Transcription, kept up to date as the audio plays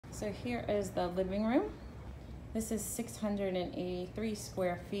So here is the living room. This is 683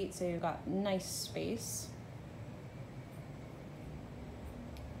 square feet, so you've got nice space.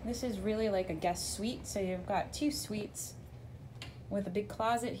 This is really like a guest suite, so you've got 2 suites with a big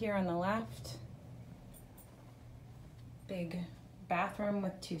closet here on the left. Big bathroom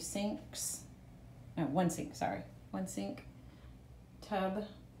with 2 sinks. No, 1 sink, sorry. 1 sink, tub,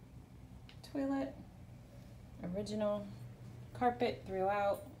 toilet, original, carpet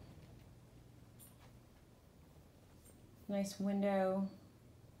throughout. Nice window,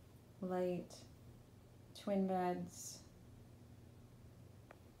 light, twin beds.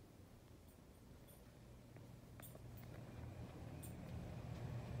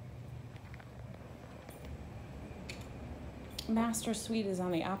 Master suite is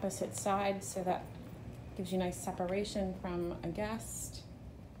on the opposite side, so that gives you nice separation from a guest.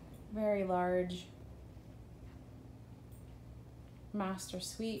 Very large master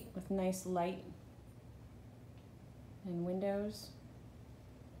suite with nice light and windows.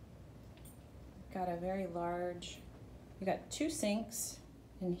 Got a very large, you got 2 sinks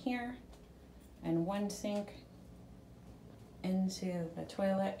in here and 1 sink into the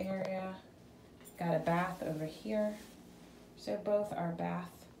toilet area. Got a bath over here. So both are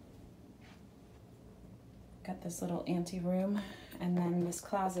bath. Got this little ante room, and then this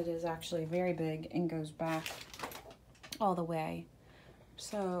closet is actually very big and goes back all the way.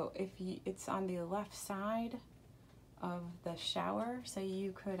 So it's on the left side of the shower, so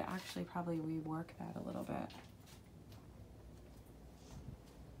you could actually probably rework that a little bit.